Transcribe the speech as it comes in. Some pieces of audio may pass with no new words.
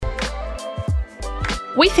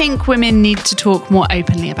We think women need to talk more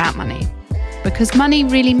openly about money because money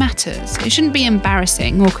really matters. It shouldn't be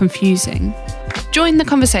embarrassing or confusing. Join the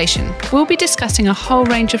conversation. We'll be discussing a whole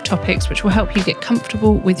range of topics which will help you get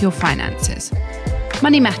comfortable with your finances.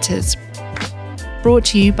 Money Matters, brought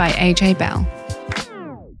to you by AJ Bell.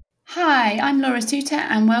 Hi, I'm Laura Suter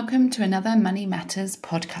and welcome to another Money Matters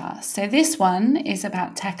podcast. So this one is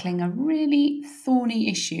about tackling a really thorny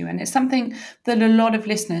issue, and it's something that a lot of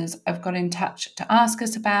listeners have got in touch to ask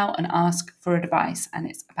us about and ask for advice, and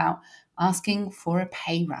it's about asking for a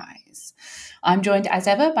pay rise. I'm joined as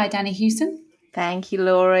ever by Danny Hewson. Thank you,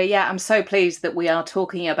 Laura. Yeah, I'm so pleased that we are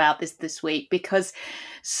talking about this week because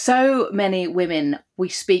so many women we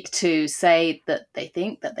speak to say that they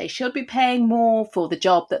think that they should be paying more for the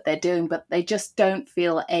job that they're doing, but they just don't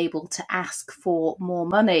feel able to ask for more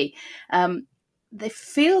money. They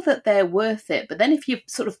feel that they're worth it, but then if you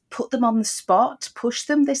sort of put them on the spot, push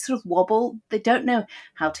them, they sort of wobble. They don't know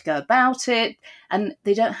how to go about it, and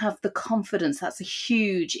they don't have the confidence. That's a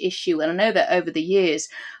huge issue. And I know that over the years,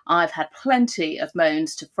 I've had plenty of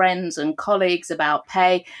moans to friends and colleagues about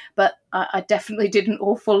pay, but I definitely did an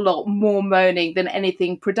awful lot more moaning than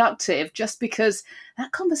anything productive, just because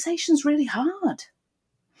that conversation's really hard.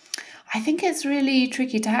 I think it's really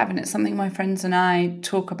tricky to have, and it's something my friends and I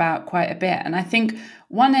talk about quite a bit. And I think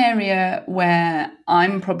one area where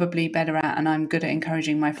I'm probably better at and I'm good at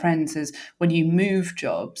encouraging my friends is when you move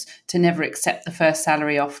jobs to never accept the first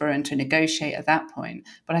salary offer and to negotiate at that point.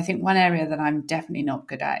 But I think one area that I'm definitely not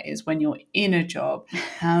good at is when you're in a job,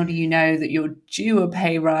 how do you know that you're due a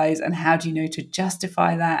pay rise, and how do you know to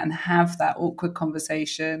justify that and have that awkward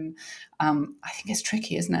conversation? I think it's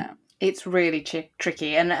tricky, isn't it? It's really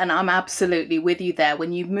tricky, and I'm absolutely with you there.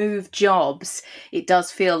 When you move jobs, it does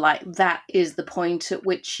feel like that is the point at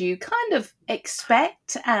which you kind of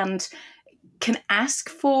expect and can ask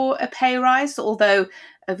for a pay rise, although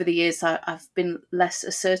over the years I've been less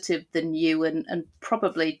assertive than you and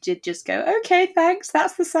probably did just go, okay, thanks,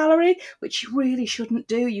 that's the salary, which you really shouldn't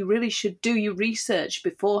do. You really should do your research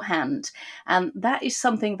beforehand. And that is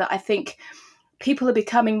something that I think people are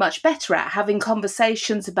becoming much better at, having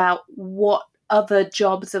conversations about what other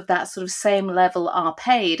jobs of that sort of same level are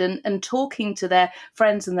paid, and talking to their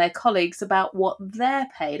friends and their colleagues about what they're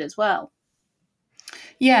paid as well.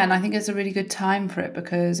 Yeah, and I think it's a really good time for it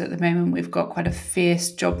because at the moment we've got quite a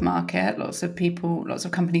fierce job market, lots of people, lots of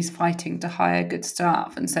companies fighting to hire good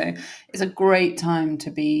staff. And so it's a great time to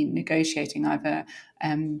be negotiating either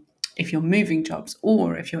if you're moving jobs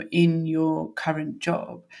or if you're in your current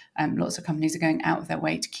job. Lots of companies are going out of their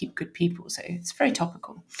way to keep good people. So it's very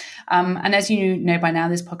topical. And as you know by now,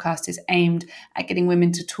 this podcast is aimed at getting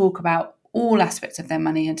women to talk about all aspects of their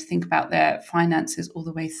money and to think about their finances all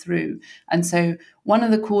the way through. And so one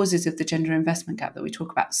of the causes of the gender investment gap that we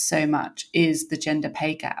talk about so much is the gender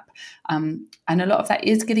pay gap. And a lot of that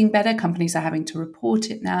is getting better. Companies are having to report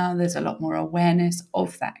it now. There's a lot more awareness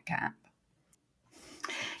of that gap.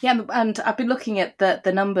 Yeah, and I've been looking at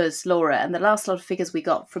the numbers, Laura, and the last lot of figures we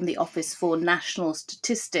got from the Office for National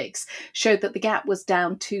Statistics showed that the gap was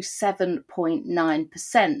down to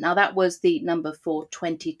 7.9%. Now, that was the number for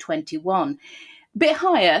 2021. A bit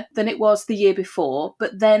higher than it was the year before,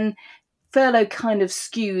 but then furlough kind of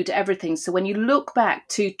skewed everything. So when you look back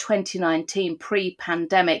to 2019,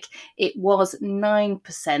 pre-pandemic, it was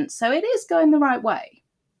 9%. So it is going the right way.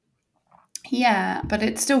 Yeah, but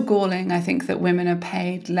it's still galling, I think, that women are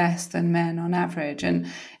paid less than men on average. And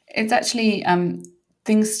it's actually,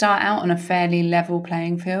 things start out on a fairly level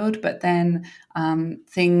playing field, but then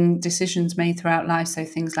decisions made throughout life, so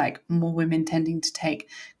things like more women tending to take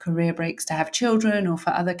career breaks to have children or for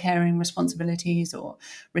other caring responsibilities, or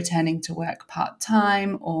returning to work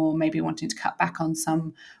part-time, or maybe wanting to cut back on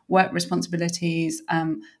some work responsibilities,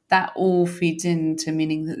 that all feeds into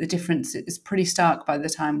meaning that the difference is pretty stark by the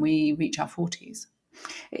time we reach our 40s.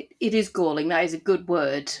 It is galling, that is a good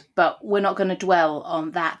word, but we're not going to dwell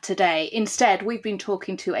on that today. Instead, we've been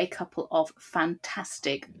talking to a couple of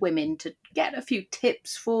fantastic women to get a few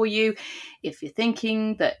tips for you. If you're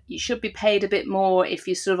thinking that you should be paid a bit more, if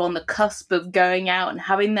you're sort of on the cusp of going out and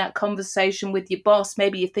having that conversation with your boss,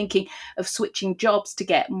 maybe you're thinking of switching jobs to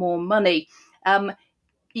get more money.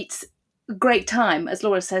 It's a great time, as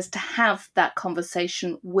Laura says, to have that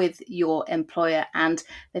conversation with your employer, and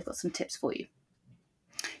they've got some tips for you.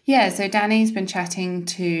 Yeah, so Danny's been chatting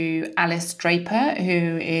to Alice Draper,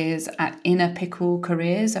 who is at Inner Pickle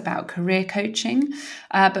Careers, about career coaching.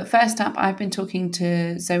 But first up, I've been talking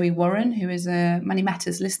to Zoe Warren, who is a Money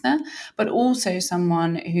Matters listener, but also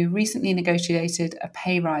someone who recently negotiated a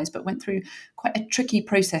pay rise, but went through quite a tricky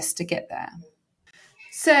process to get there.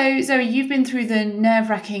 So, Zoe, you've been through the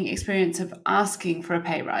nerve-wracking experience of asking for a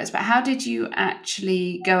pay rise, but how did you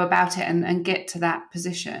actually go about it and get to that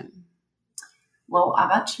position? Well,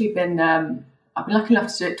 I've been lucky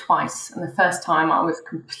enough to do it twice. And the first time I was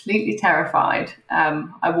completely terrified.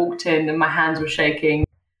 I walked in and my hands were shaking.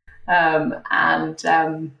 And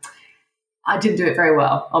I didn't do it very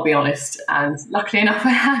well, I'll be honest. And luckily enough, I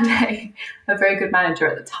had a very good manager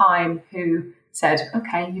at the time who said,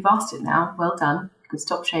 okay, you've asked it now. Well done. You can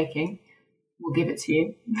stop shaking. We'll give it to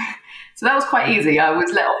you. So that was quite easy. I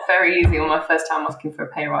was let off very easy on my first time asking for a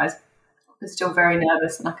pay rise. But still very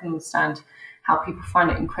nervous, and I can understand how people find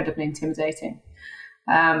it incredibly intimidating.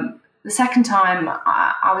 The second time,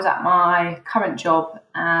 I was at my current job,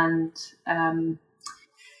 and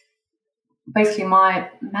basically my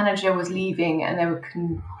manager was leaving, and they were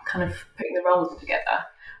kind of putting the roles together.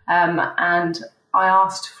 And I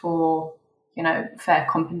asked for, fair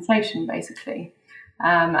compensation, basically.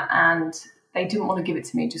 And they didn't want to give it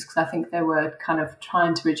to me just because I think they were kind of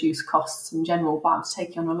trying to reduce costs in general, but I was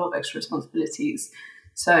taking on a lot of extra responsibilities.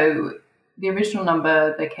 So the original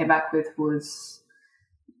number they came back with was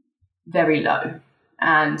very low.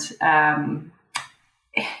 And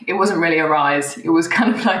it wasn't really a rise. It was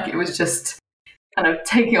kind of like, it was just kind of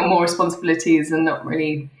taking on more responsibilities and not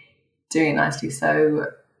really doing it nicely. So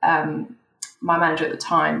my manager at the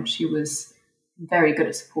time, she was very good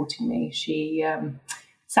at supporting me. She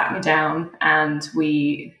sat me down, and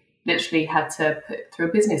we literally had to put through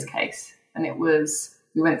a business case. And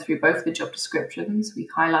we went through both the job descriptions. We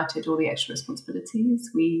highlighted all the extra responsibilities.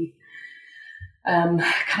 We kind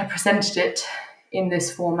of presented it in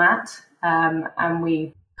this format, and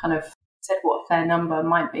we kind of said what a fair number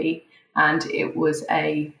might be. And it was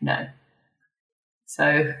a no.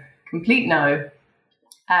 So complete no.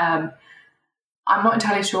 I'm not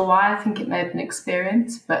entirely sure why. I think it may have been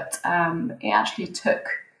experience, but it actually took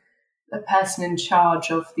the person in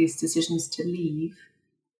charge of these decisions to leave.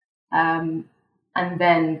 And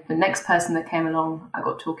then the next person that came along, I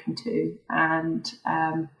got talking to, and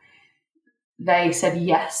they said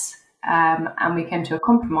yes. And we came to a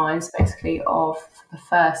compromise, basically, of the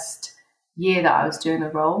first year that I was doing the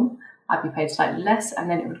role, I'd be paid slightly less, and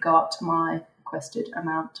then it would go up to my requested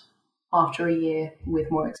amount after a year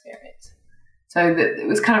with more experience. So it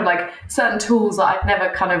was kind of like certain tools that I'd never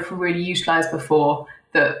kind of really utilised before,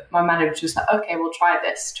 that my manager was just like, okay, well, try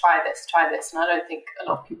this. And I don't think a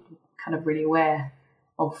lot of people are kind of really aware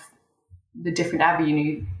of the different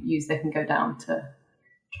avenues they can go down to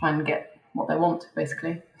try and get what they want,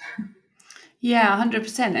 basically. Yeah,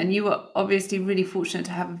 100%. And you were obviously really fortunate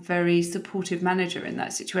to have a very supportive manager in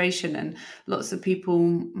that situation. And lots of people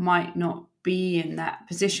might not be in that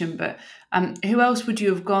position. But who else would you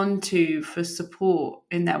have gone to for support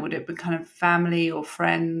in that? Would it be kind of family or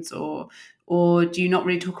friends, or do you not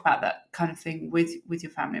really talk about that kind of thing with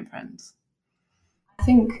your family and friends? I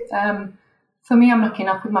think for me, I'm lucky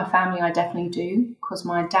enough with my family. I definitely do, because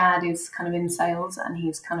my dad is kind of in sales, and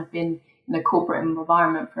he's kind of been in a corporate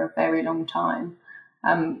environment for a very long time.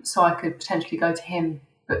 So I could potentially go to him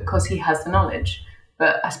because he has the knowledge.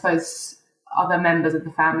 But I suppose other members of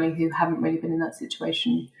the family who haven't really been in that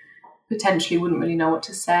situation potentially wouldn't really know what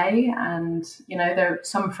to say. And, there are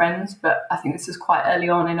some friends, but I think this is quite early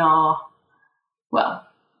on in our, well,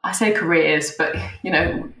 I say careers, but,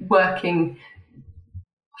 working,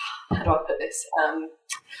 how do I put this?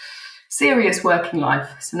 Serious working life.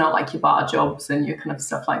 So not like your bar jobs and your kind of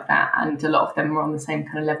stuff like that. And a lot of them were on the same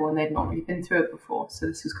kind of level, and they'd not really been through it before. So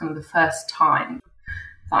this was kind of the first time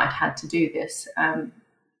that I'd had to do this.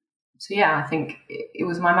 So yeah, I think it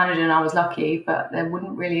was my manager, and I was lucky, but there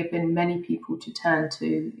wouldn't really have been many people to turn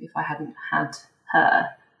to if I hadn't had her,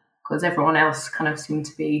 because everyone else kind of seemed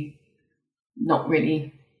to be not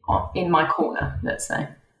really in my corner, let's say.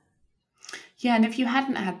 Yeah, and if you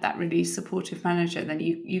hadn't had that really supportive manager, then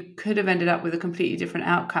you could have ended up with a completely different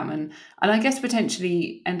outcome, and I guess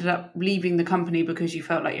potentially ended up leaving the company because you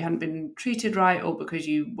felt like you hadn't been treated right, or because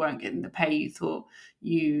you weren't getting the pay you thought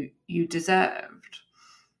you deserved.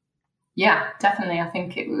 Yeah, definitely. I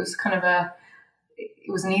think it was kind of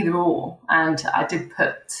it was an either or, and I did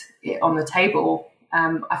put it on the table.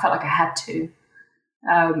 I felt like I had to.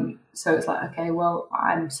 So it's like, okay, well,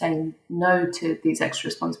 I'm saying no to these extra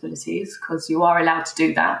responsibilities, because you are allowed to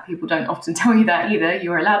do that. People don't often tell you that either.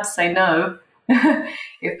 You're allowed to say no.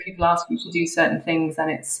 If people ask you to do certain things, then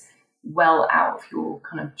it's well out of your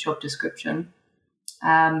kind of job description.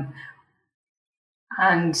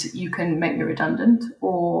 And you can make me redundant,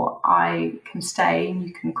 or I can stay and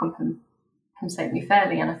you can compensate me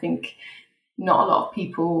fairly. And I think not a lot of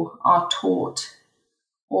people are taught,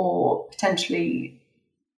 or potentially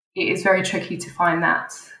it is very tricky to find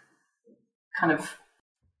that kind of,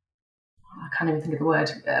 I can't even think of the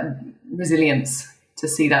word, resilience to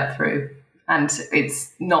see that through. And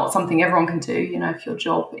it's not something everyone can do. If your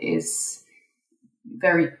job is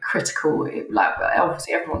very critical,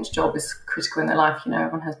 obviously everyone's job is critical in their life,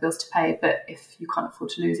 everyone has bills to pay, but if you can't afford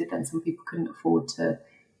to lose it, then some people couldn't afford to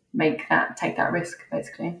take that risk,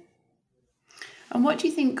 basically. And what do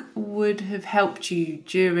you think would have helped you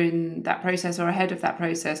during that process or ahead of that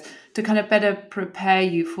process to kind of better prepare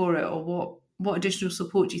you for it? Or what additional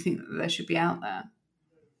support do you think that there should be out there?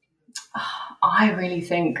 I really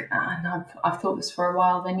think, and I've thought this for a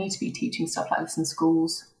while, they need to be teaching stuff like this in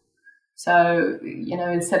schools. So,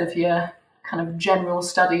 instead of your kind of general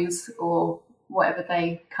studies or whatever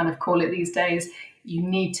they kind of call it these days, you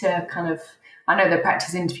need to kind of, I know they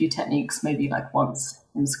practice interview techniques maybe like once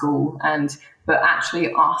in school, but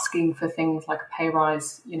actually asking for things like a pay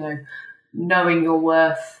rise, knowing your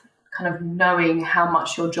worth, kind of knowing how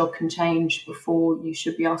much your job can change before you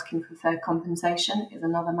should be asking for fair compensation is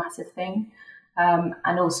another massive thing.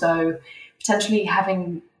 And also potentially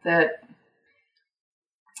having the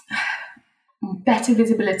better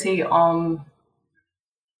visibility on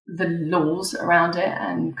the laws around it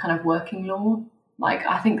and kind of working law. Like,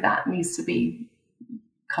 I think that needs to be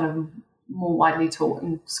kind of more widely taught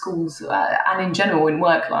in schools and in general in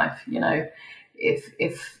work life.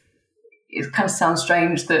 If it kind of sounds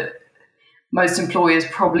strange that most employers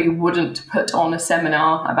probably wouldn't put on a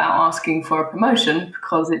seminar about asking for a promotion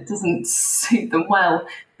because it doesn't suit them well,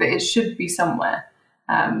 but it should be somewhere.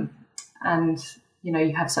 And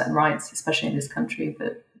you have certain rights, especially in this country,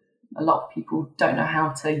 that a lot of people don't know how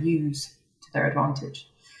to use to their advantage.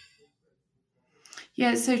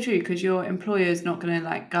 Yeah, it's so true, because your employer is not going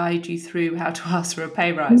to guide you through how to ask for a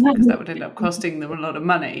pay rise, because that would end up costing them a lot of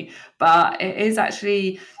money. But it is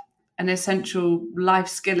actually an essential life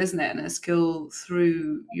skill, isn't it? And a skill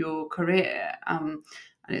through your career. And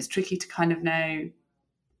it's tricky to kind of know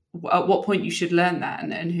at what point you should learn that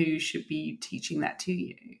and who should be teaching that to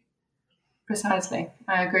you. Precisely.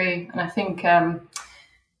 I agree. And I think,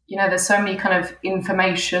 there's so many kind of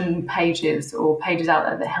information pages or pages out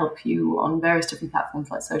there that help you on various different platforms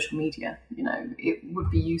like social media. It would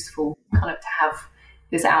be useful kind of to have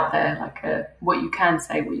this out there, like what you can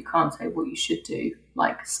say, what you can't say, what you should do,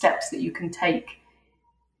 like steps that you can take,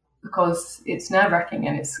 because it's nerve-wracking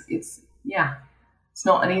and it's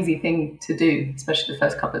not an easy thing to do, especially the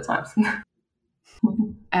first couple of times.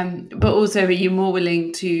 But also, are you more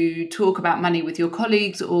willing to talk about money with your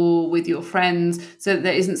colleagues or with your friends so that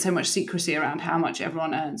there isn't so much secrecy around how much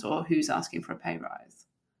everyone earns or who's asking for a pay rise?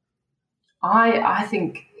 I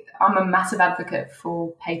think I'm a massive advocate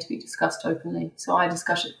for pay to be discussed openly. So I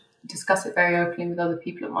discuss it very openly with other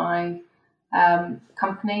people at my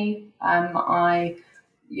company.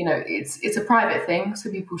 It's a private thing, so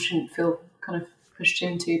people shouldn't feel kind of pushed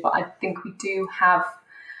into. But I think we do have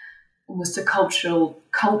almost a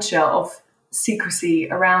culture of secrecy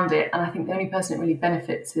around it, and I think the only person it really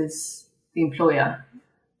benefits is the employer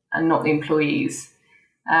and not the employees.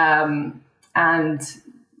 And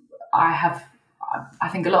I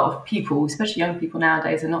think a lot of people, especially young people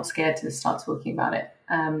nowadays, are not scared to start talking about it,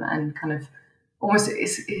 and kind of almost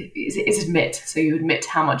it's admit. So you admit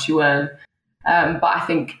how much you earn, but I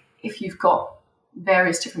think if you've got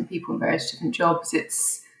various different people in various different jobs,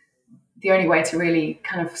 it's the only way to really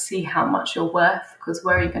kind of see how much you're worth, because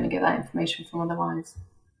where are you going to get that information from otherwise?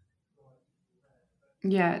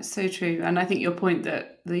 Yeah, it's so true. And I think your point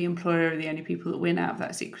that the employer are the only people that win out of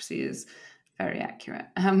that secrecy is very accurate.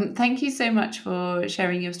 Thank you so much for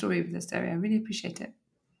sharing your story with us, Zoe. I really appreciate it.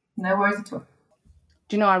 No worries at all.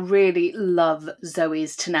 Do you know, I really love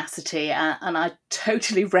Zoe's tenacity, and I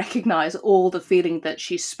totally recognise all the feeling that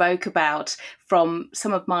she spoke about from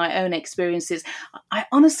some of my own experiences. I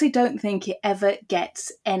honestly don't think it ever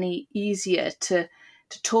gets any easier to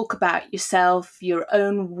talk about yourself, your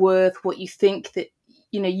own worth, what you think that,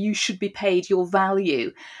 you should be paid, your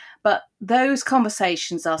value. But those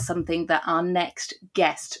conversations are something that our next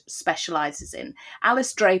guest specialises in.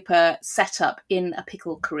 Alice Draper set up In a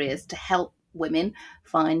Pickle Careers to help women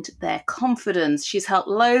find their confidence. She's helped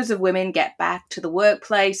loads of women get back to the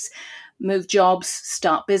workplace, move jobs,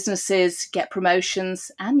 start businesses, get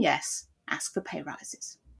promotions, and yes, ask for pay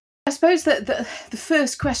rises. I suppose that the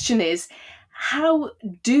first question is, how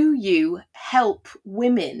do you help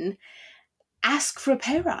women ask for a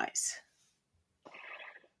pay rise?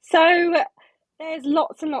 So there's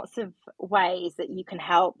lots and lots of ways that you can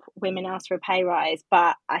help women ask for a pay rise,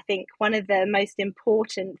 but I think one of the most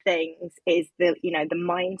important things is the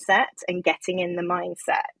mindset and getting in the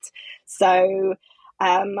mindset. So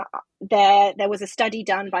there was a study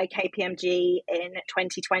done by KPMG in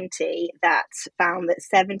 2020 that found that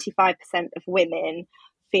 75% of women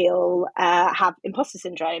feel have imposter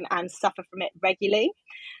syndrome and suffer from it regularly.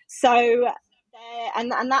 So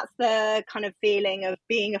and that's the kind of feeling of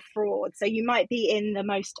being a fraud. So you might be in the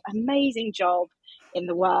most amazing job in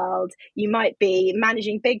the world, you might be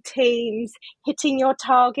managing big teams, hitting your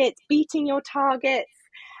targets, beating your targets,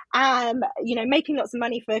 making lots of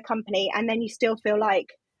money for a company, and then you still feel like,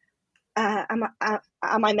 am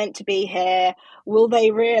I meant to be here? Will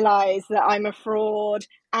they realize that I'm a fraud?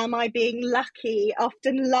 Am I being lucky?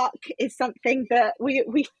 Often luck is something that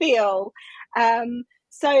we feel.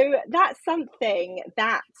 So that's something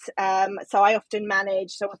that, so I often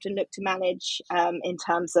look to manage in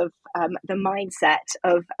terms of the mindset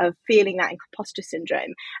of feeling that imposter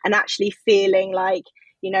syndrome, and actually feeling like,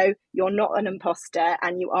 you're not an imposter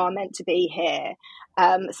and you are meant to be here.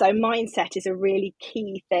 So mindset is a really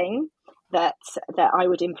key thing that I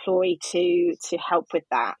would employ to help with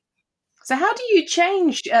that. So how do you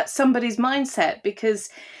change somebody's mindset? Because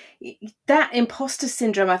that imposter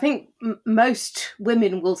syndrome, I think most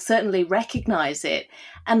women will certainly recognize it,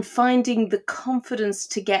 and finding the confidence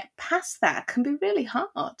to get past that can be really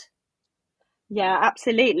hard. Yeah,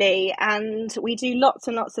 absolutely. And we do lots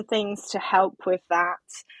and lots of things to help with that.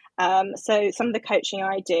 So some of the coaching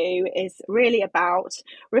I do is really about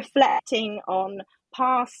reflecting on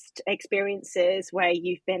past experiences where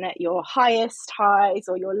you've been at your highest highs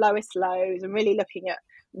or your lowest lows, and really looking at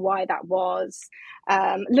why that was,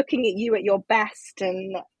 looking at you at your best,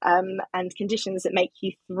 and conditions that make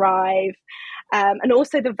you thrive, and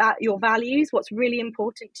also your values, what's really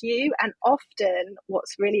important to you. And often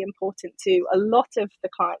what's really important to a lot of the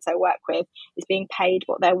clients I work with is being paid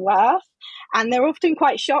what they're worth. And they're often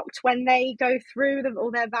quite shocked when they go through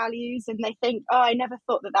all their values and they think, oh, I never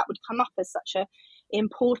thought that would come up as such a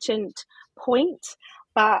important point.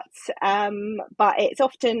 But it's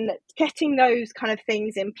often getting those kind of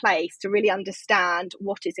things in place to really understand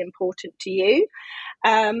what is important to you,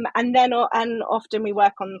 and often we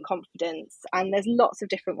work on confidence, and there's lots of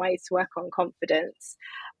different ways to work on confidence.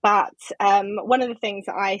 But one of the things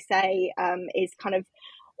that I say is kind of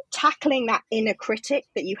tackling that inner critic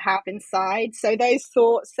that you have inside. So those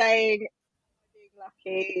thoughts saying, "Am I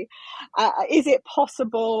being lucky? Is it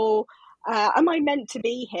possible? Am I meant to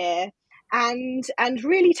be here?" And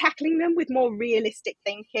really tackling them with more realistic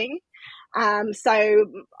thinking. So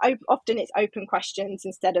often it's open questions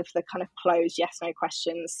instead of the kind of closed yes/no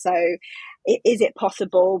questions. So is it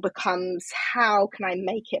possible becomes, how can I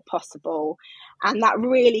make it possible? And that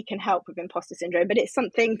really can help with imposter syndrome. But it's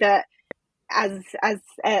something that, as I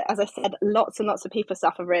said, lots and lots of people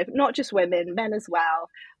suffer with, not just women, men as well.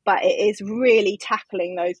 But it is really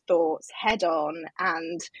tackling those thoughts head on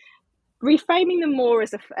and reframing them more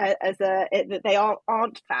as that they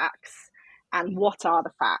aren't facts, and what are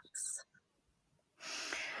the facts.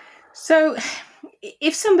 So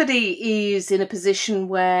if somebody is in a position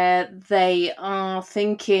where they are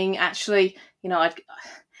thinking, actually, I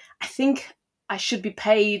think I should be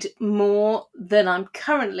paid more than I'm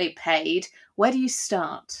currently paid, where do you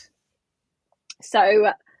start?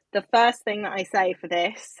 So the first thing that I say for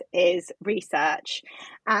this is research,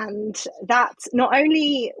 and that not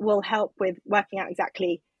only will help with working out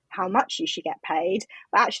exactly how much you should get paid,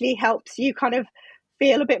 but actually helps you kind of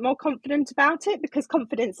feel a bit more confident about it, because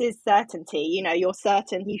confidence is certainty. You're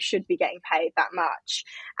certain you should be getting paid that much.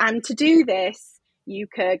 And to do this,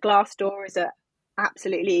 Glassdoor is an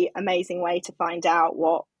absolutely amazing way to find out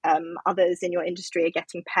what others in your industry are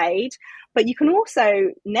getting paid. But you can also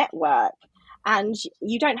network. And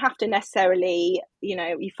you don't have to necessarily,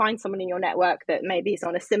 you find someone in your network that maybe is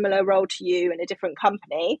on a similar role to you in a different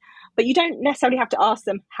company, but you don't necessarily have to ask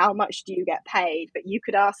them, how much do you get paid? But you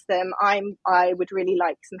could ask them, I would really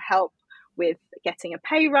like some help with getting a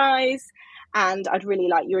pay rise, and I'd really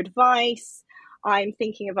like your advice. I'm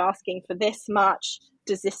thinking of asking for this much.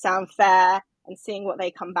 Does this sound fair? And seeing what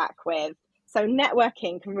they come back with. So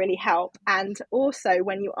networking can really help. And also,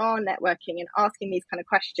 when you are networking and asking these kind of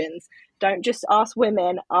questions, don't just ask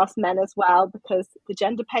women, ask men as well, because the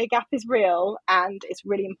gender pay gap is real, and it's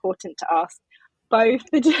really important to ask both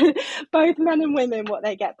men and women what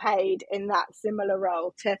they get paid in that similar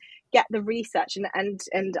role, to get the research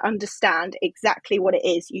and understand exactly what it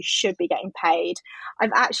is you should be getting paid.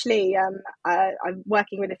 I've actually I'm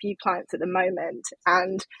working with a few clients at the moment,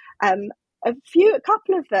 and a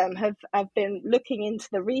couple of them have been looking into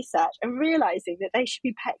the research and realizing that they should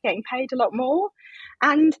be getting paid a lot more.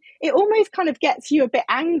 And it almost kind of gets you a bit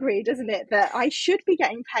angry, doesn't it? That I should be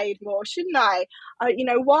getting paid more, shouldn't I?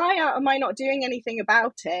 Why am I not doing anything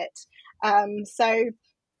about it? So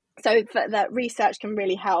that research can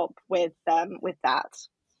really help with that.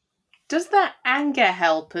 Does that anger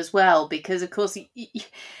help as well? Because, of course,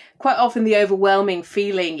 quite often the overwhelming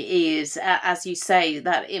feeling is, as you say,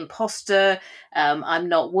 that imposter, I'm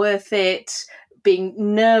not worth it, being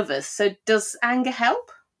nervous. So does anger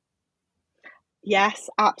help? Yes,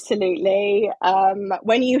 absolutely.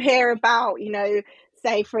 When you hear about,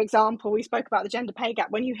 say, for example, we spoke about the gender pay gap.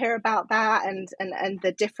 When you hear about that and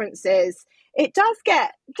the differences, it does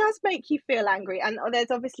make you feel angry. And there's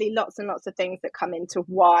obviously lots and lots of things that come into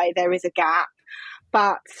why there is a gap.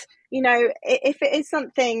 But, if it is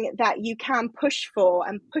something that you can push for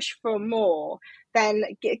and push for more, then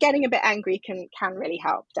getting a bit angry can really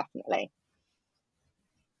help, definitely.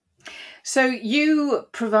 So you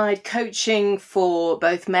provide coaching for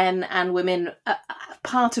both men and women,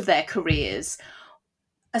 part of their careers.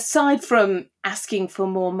 Aside from asking for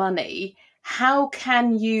more money, how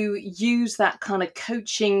can you use that kind of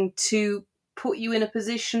coaching to put you in a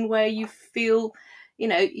position where you feel,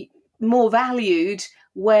 more valued,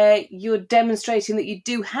 where you're demonstrating that you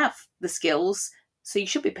do have the skills, so you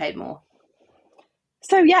should be paid more?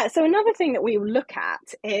 So another thing that we look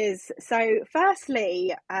at is,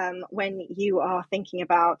 firstly, when you are thinking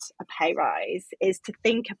about a pay rise, is to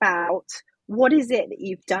think about what is it that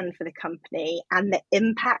you've done for the company and the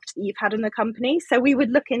impact that you've had on the company. So we would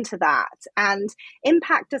look into that. And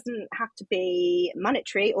impact doesn't have to be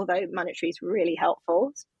monetary, although monetary is really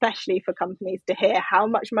helpful, especially for companies to hear how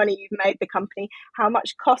much money you've made the company, how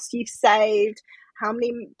much cost you've saved, how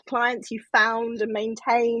many clients you found and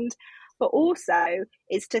maintained. But also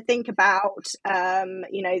is to think about,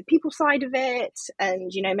 the people side of it.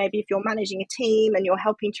 And, maybe if you're managing a team and you're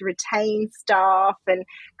helping to retain staff and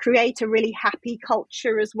create a really happy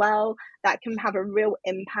culture as well, that can have a real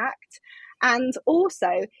impact. And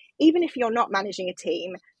also, even if you're not managing a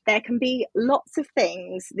team, there can be lots of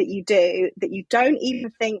things that you do that you don't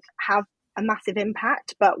even think have a massive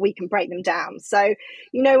impact, but we can break them down. So,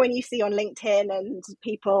 when you see on LinkedIn and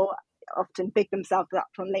people often big themselves up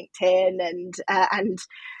on LinkedIn, and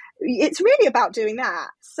it's really about doing that.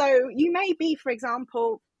 So you may be, for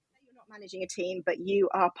example, you're not managing a team, but you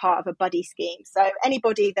are part of a buddy scheme. So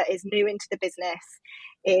anybody that is new into the business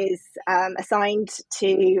is assigned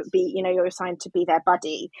to be, you're assigned to be their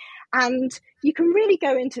buddy. And you can really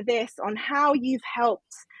go into this on how you've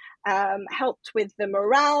helped with the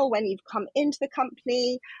morale when you've come into the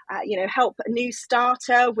company, help a new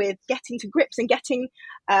starter with getting to grips and getting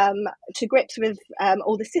to grips with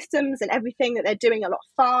all the systems and everything that they're doing a lot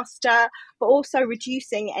faster, but also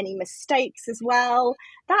reducing any mistakes as well.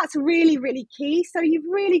 That's really, really key. So you've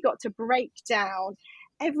really got to break down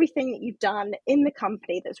everything that you've done in the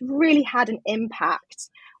company that's really had an impact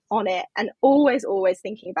on it, and always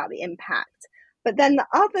thinking about the impact. But then the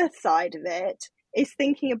other side of it is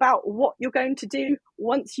thinking about what you're going to do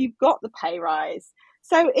once you've got the pay rise.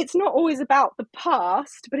 So it's not always about the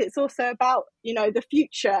past, but it's also about, the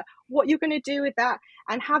future, what you're going to do with that,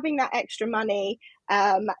 and having that extra money.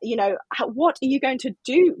 What are you going to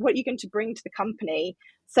do? What are you going to bring to the company?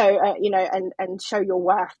 So, and show your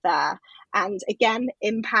worth there. And again,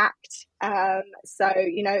 impact.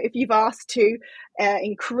 If you've asked to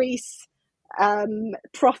increase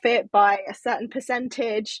profit by a certain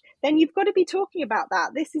percentage, then you've got to be talking about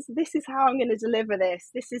that. This is how I'm going to deliver this.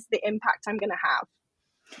 This is the impact I'm going to have.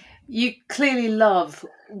 You clearly love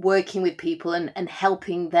working with people and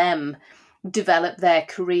helping them develop their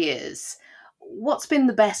careers. What's been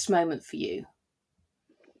the best moment for you?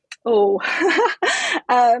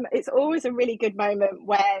 It's always a really good moment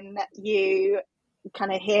when you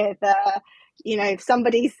kind of hear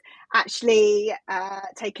somebody's actually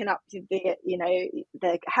taken up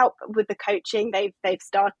the help with the coaching. They've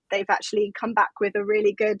actually come back with a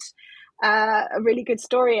really good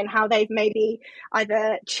story, and how they've maybe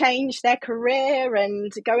either changed their career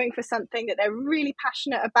and going for something that they're really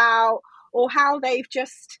passionate about, or how they've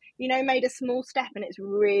just made a small step and it's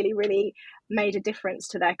really, really made a difference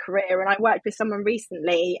to their career. And I worked with someone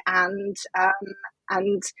recently, and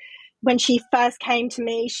when she first came to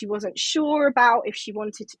me, she wasn't sure about if she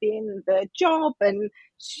wanted to be in the job, and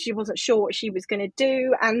she wasn't sure what she was going to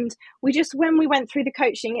do. And when we went through the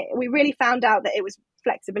coaching, we really found out that it was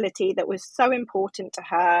flexibility that was so important to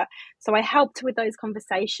her. So I helped with those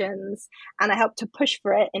conversations, and I helped to push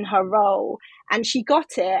for it in her role, and she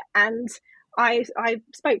got it. And I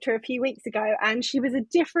spoke to her a few weeks ago, and she was a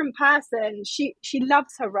different person. She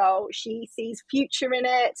loves her role. She sees future in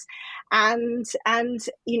it, and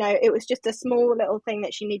it was just a small little thing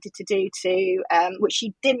that she needed to do to which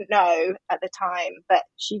she didn't know at the time, but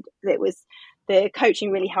it was the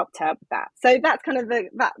coaching really helped her with that. So that's kind of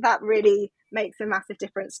that really makes a massive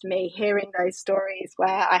difference to me, hearing those stories where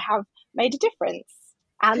I have made a difference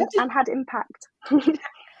and had impact.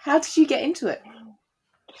 How did you get into it?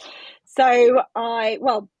 So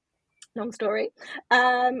long story.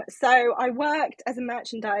 So I worked as a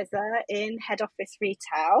merchandiser in head office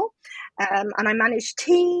retail, and I managed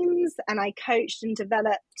teams, and I coached and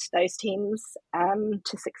developed those teams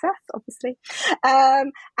to success, obviously.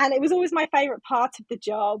 And it was always my favourite part of the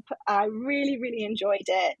job. I really, really enjoyed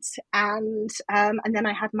it. And then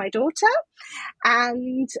I had my daughter,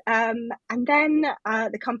 and then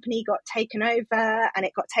the company got taken over, and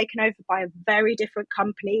it got taken over by a very different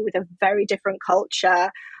company with a very different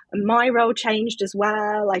culture. And my role changed as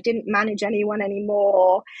well. I didn't manage anyone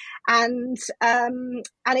anymore, and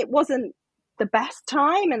it wasn't the best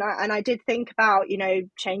time. And I did think about,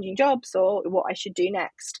 changing jobs or what I should do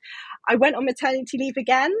next. I went on maternity leave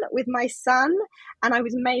again with my son, and I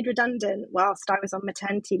was made redundant whilst I was on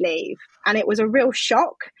maternity leave, and it was a real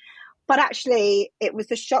shock. But actually, it was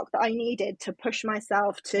the shock that I needed to push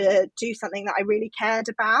myself to do something that I really cared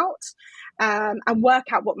about, and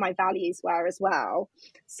work out what my values were as well.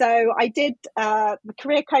 So I did the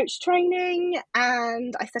career coach training,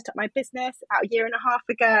 and I set up my business about a year and a half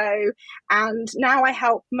ago. And now I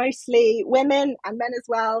help mostly women and men as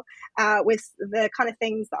well with the kind of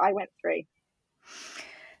things that I went through.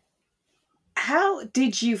 How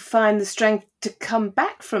did you find the strength to come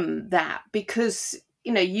back from that? Because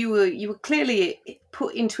you were clearly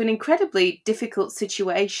put into an incredibly difficult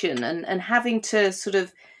situation, and having to sort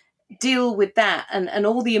of deal with that and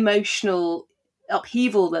all the emotional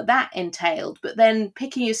upheaval that entailed, but then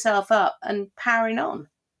picking yourself up and powering on.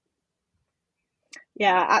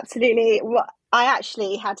 Yeah, absolutely. Well, I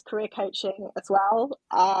actually had career coaching as well.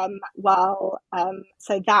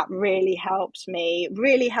 So that really helped me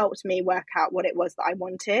work out what it was that I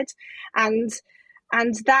wanted, and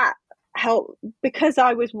that help, because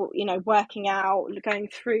I was working out, going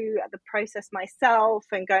through the process myself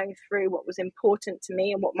and going through what was important to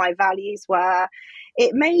me and what my values were.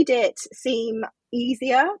 It made it seem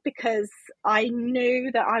easier because I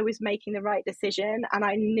knew that I was making the right decision, and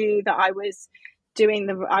I knew that I was in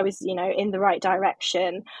the right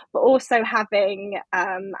direction. But also having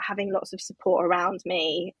lots of support around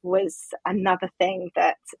me was another thing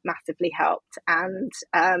that massively helped. And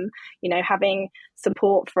having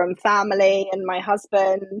support from family and my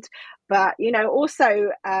husband, but also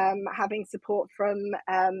having support from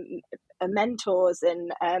mentors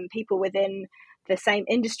and people within the same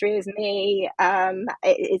industry as me.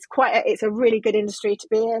 It's a really good industry to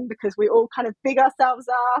be in, because we all kind of big ourselves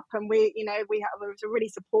up, and it's a really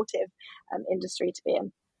supportive industry to be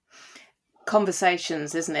in.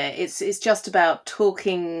 Conversations, isn't it? It's just about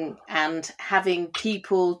talking and having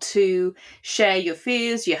people to share your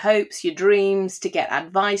fears, your hopes, your dreams, to get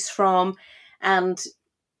advice from. And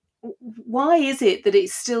why is it that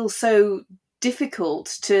it's still so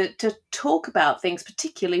difficult to talk about things,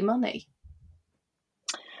 particularly money?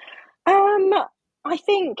 I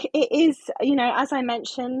think it is, as I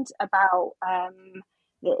mentioned about,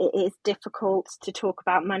 it is difficult to talk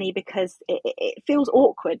about money because it feels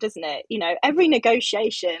awkward, doesn't it? Every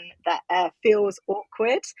negotiation that feels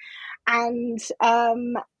awkward, and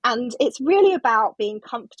it's really about being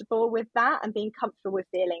comfortable with that and being comfortable with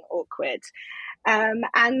feeling awkward,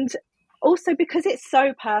 and also because it's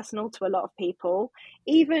so personal to a lot of people.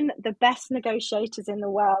 Even the best negotiators in the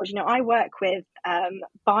world, I work with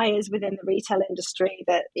buyers within the retail industry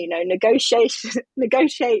that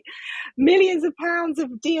negotiate millions of pounds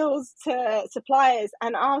of deals to suppliers,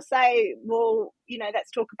 and I'll say, well,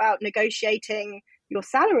 let's talk about negotiating your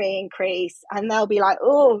salary increase, and they'll be like,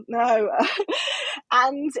 oh no.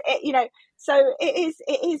 And so it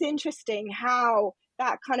is interesting how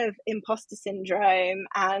that kind of imposter syndrome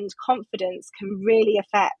and confidence can really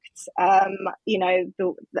affect,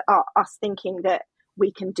 us thinking that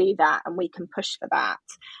we can do that and we can push for that.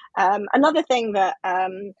 Another thing that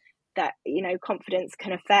confidence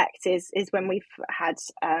can affect is when we've had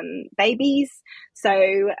babies. So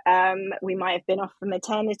we might have been off for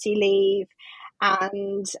maternity leave,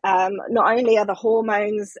 and not only are the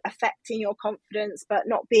hormones affecting your confidence, but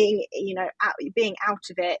not being out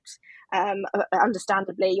of it.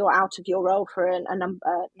 Understandably, you're out of your role for a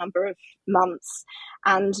number of months,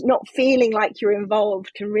 and not feeling like you're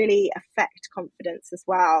involved can really affect confidence as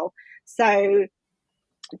well. So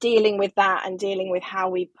dealing with that and dealing with how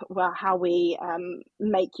we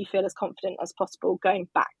make you feel as confident as possible going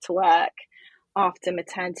back to work after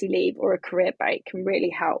maternity leave or a career break can really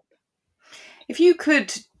help. If you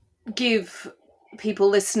could give people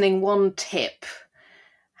listening one tip,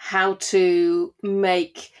 how to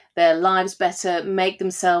make their lives better, make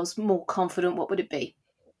themselves more confident, what would it be?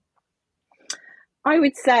 I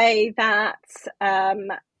would say that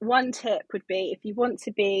one tip would be if you want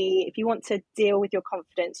to deal with your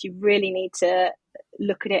confidence, you really need to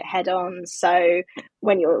look at it head on. So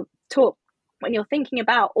when you're thinking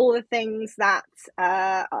about all the things that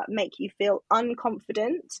make you feel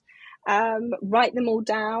unconfident, write them all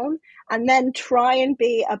down, and then try and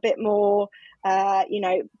be a bit more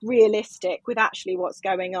realistic with actually what's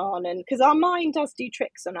going on. And because our mind does do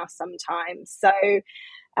tricks on us sometimes,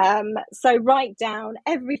 so write down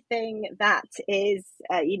everything that is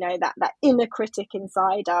that inner critic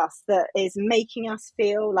inside us that is making us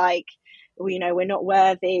feel like we're not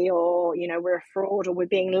worthy, or we're a fraud, or we're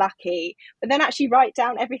being lucky. But then actually write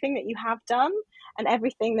down everything that you have done and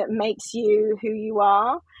everything that makes you who you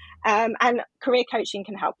are. And career coaching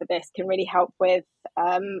can help with this, can really help with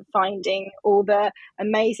finding all the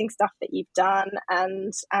amazing stuff that you've done,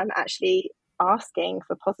 and actually asking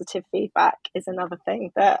for positive feedback is another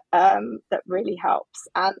thing that really helps,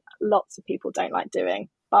 and lots of people don't like doing.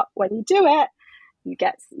 But when you do it, you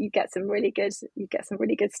get some really good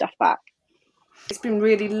stuff back. It's been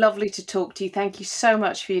really lovely to talk to you. Thank you so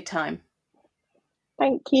much for your time.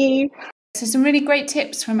 Thank you. So some really great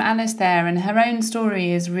tips from Alice there, and her own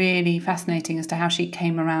story is really fascinating as to how she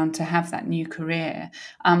came around to have that new career.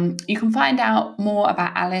 You can find out more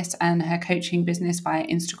about Alice and her coaching business via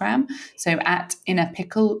Instagram, so at Inner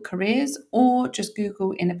Pickle Careers, or just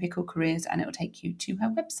Google Inner Pickle Careers and it will take you to her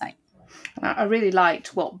website. I really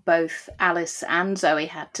liked what both Alice and Zoe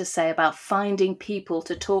had to say about finding people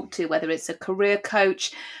to talk to, whether it's a career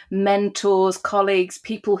coach, mentors, colleagues,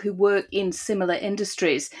 people who work in similar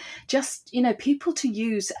industries, just, people to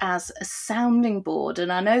use as a sounding board.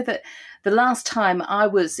 And I know that the last time I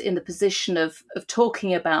was in the position of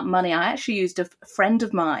talking about money, I actually used a friend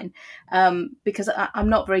of mine because I'm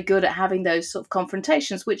not very good at having those sort of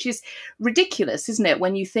confrontations, which is ridiculous, isn't it?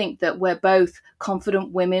 When you think that we're both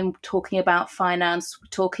confident women talking about finance,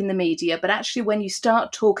 talking the media, but actually when you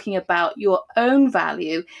start talking about your own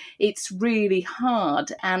value, it's really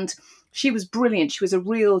hard. And she was brilliant. She was a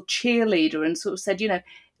real cheerleader and sort of said,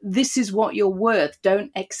 this is what you're worth.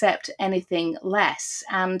 Don't accept anything less.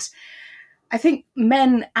 And I think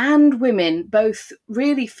men and women both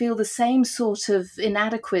really feel the same sort of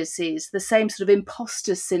inadequacies, the same sort of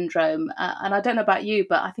imposter syndrome. And I don't know about you,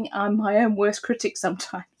 but I think I'm my own worst critic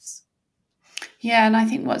sometimes. Yeah, and I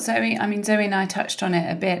think Zoe and I touched on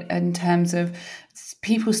it a bit in terms of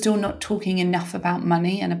people still not talking enough about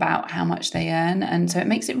money and about how much they earn. And so it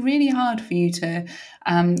makes it really hard for you to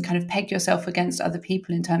kind of peg yourself against other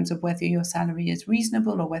people in terms of whether your salary is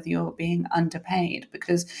reasonable or whether you're being underpaid,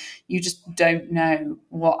 because you just don't know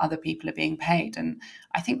what other people are being paid. And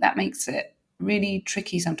I think that makes it really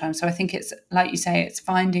tricky sometimes. So I think it's, like you say, it's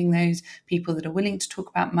finding those people that are willing to talk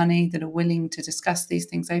about money, that are willing to discuss these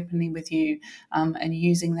things openly with you, and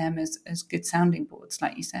using them as good sounding boards,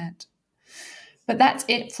 like you said. But that's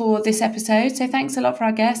it for this episode. So thanks a lot for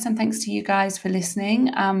our guests, and thanks to you guys for listening,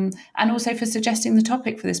 and also for suggesting the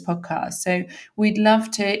topic for this podcast. So we'd love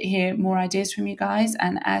to hear more ideas from you guys.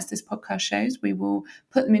 And as this podcast shows, we will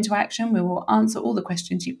put them into action. We will answer all the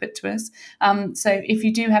questions you put to us. So if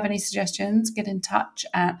you do have any suggestions, get in touch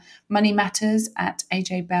at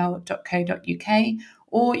moneymatters@ajbell.co.uk,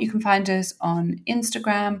 or you can find us on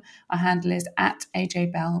Instagram. Our handle is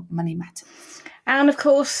 @ajbellmoneymatters. And of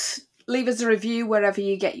course, leave us a review wherever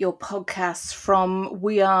you get your podcasts from.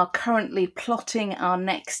 We are currently plotting our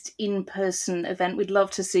next in-person event. We'd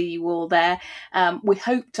love to see you all there. We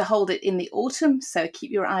hope to hold it in the autumn, so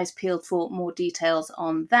keep your eyes peeled for more details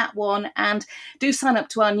on that one. And do sign up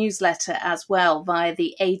to our newsletter as well via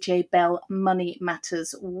the AJ Bell Money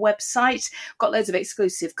Matters website. We've got loads of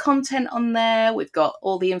exclusive content on there. We've got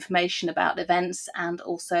all the information about events and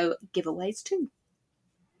also giveaways too.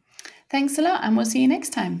 Thanks a lot, and we'll see you next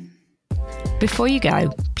time. Before you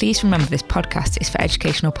go, please remember this podcast is for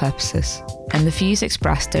educational purposes, and the views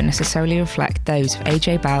expressed don't necessarily reflect those of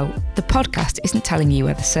AJ Bell. The podcast isn't telling you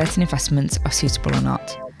whether certain investments are suitable or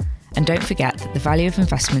not. And don't forget that the value of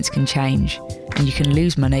investments can change, and you can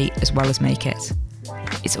lose money as well as make it.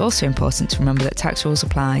 It's also important to remember that tax rules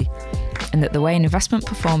apply, and that the way an investment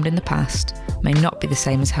performed in the past may not be the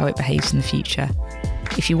same as how it behaves in the future.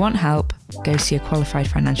 If you want help, go see a qualified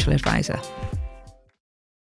financial advisor.